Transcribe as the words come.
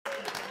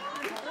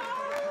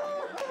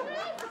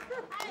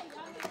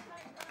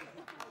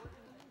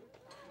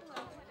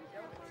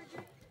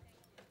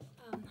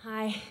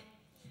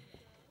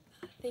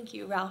Thank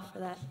you, Ralph, for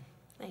that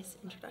nice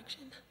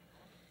introduction.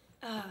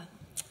 Okay,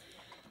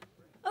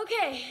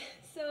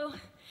 so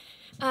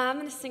I'm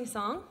going to sing a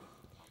song,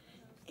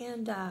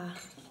 and I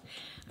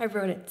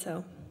wrote it,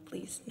 so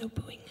please, no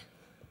booing.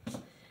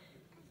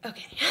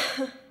 Okay.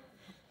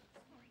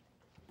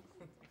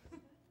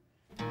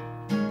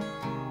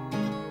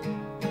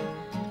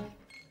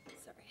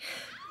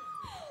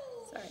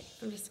 Sorry,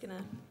 I'm just going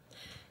to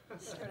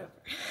start over.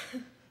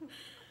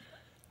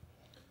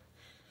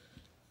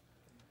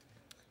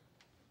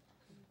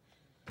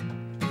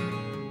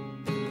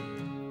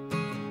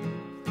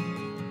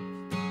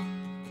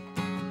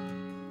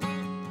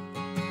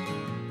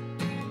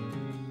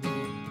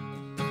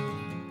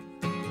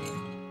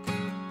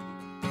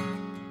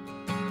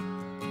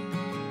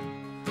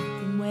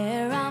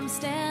 Where I'm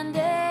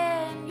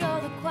standing,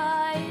 you're the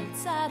quiet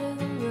side of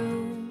the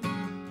room.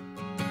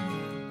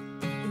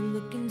 You're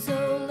looking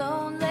so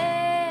lonely,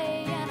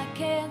 and I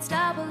can't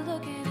stop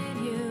looking at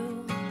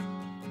you.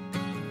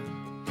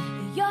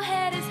 Your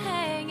head is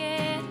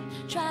hanging,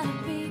 trying to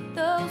beat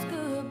those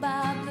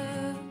goodbye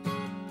blues.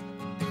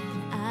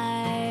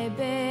 I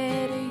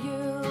bet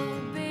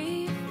you'll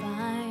be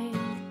fine.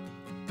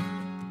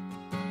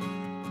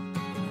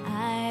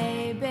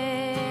 I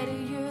bet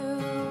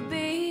you'll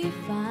be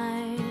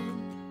fine.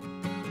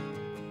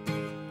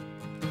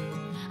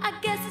 I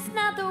guess it's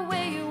not the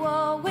way you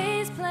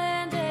always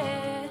planned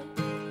it.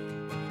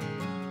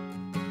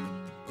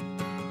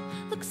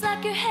 Looks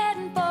like you're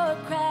heading for a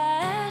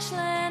crash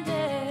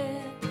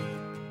landing.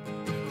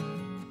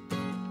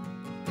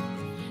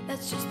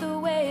 That's just the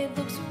way it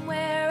looks from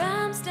where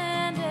I'm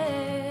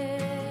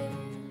standing.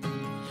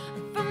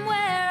 From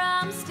where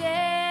I'm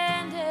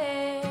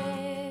standing.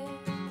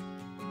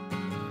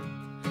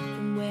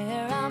 From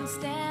where I'm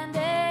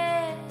standing,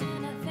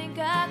 I think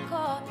I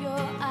caught your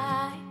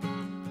eye.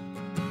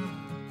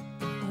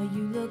 Are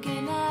you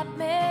looking at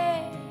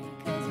me?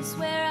 'Cause I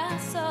swear I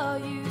saw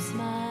you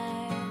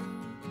smile.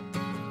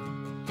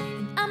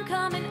 And I'm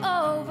coming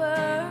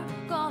over,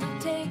 gonna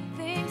take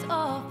things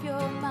off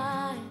your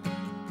mind.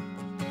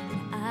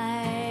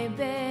 I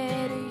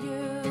bet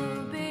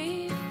you'll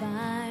be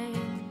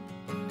fine.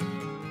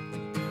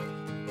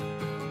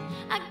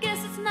 I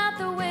guess it's not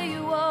the way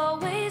you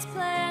always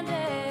planned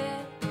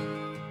it.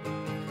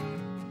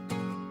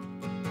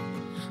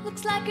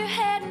 Looks like you're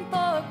heading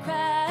for a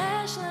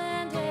crash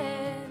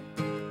landing.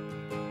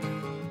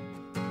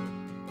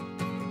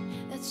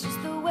 That's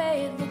just the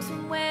way it looks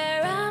from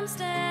where I'm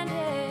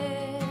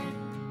standing.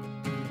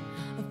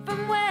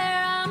 From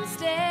where I'm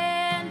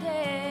standing.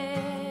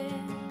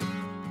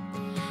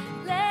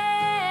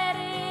 Let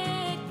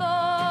it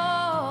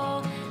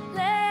fall.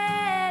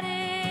 Let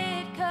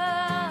it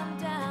come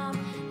down.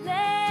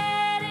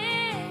 Let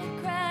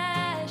it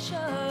crash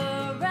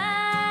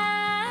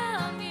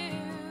around you.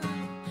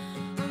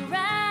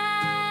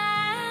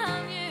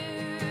 Around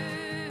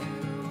you.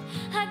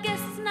 I guess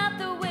it's not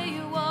the way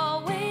you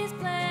always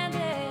planned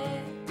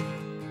it.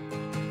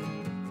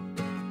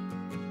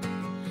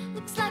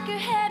 Looks like you're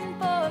heading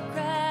for a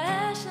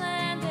crash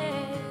landing.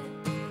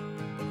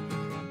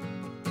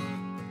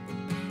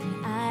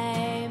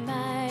 I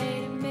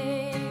might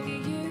make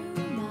you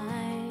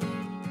mine.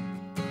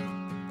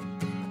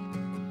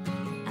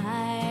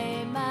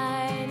 I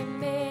might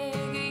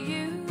make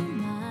you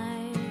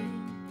mine.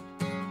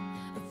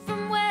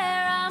 From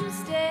where I'm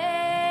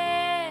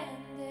standing.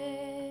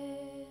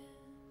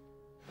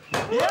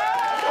 Yeah!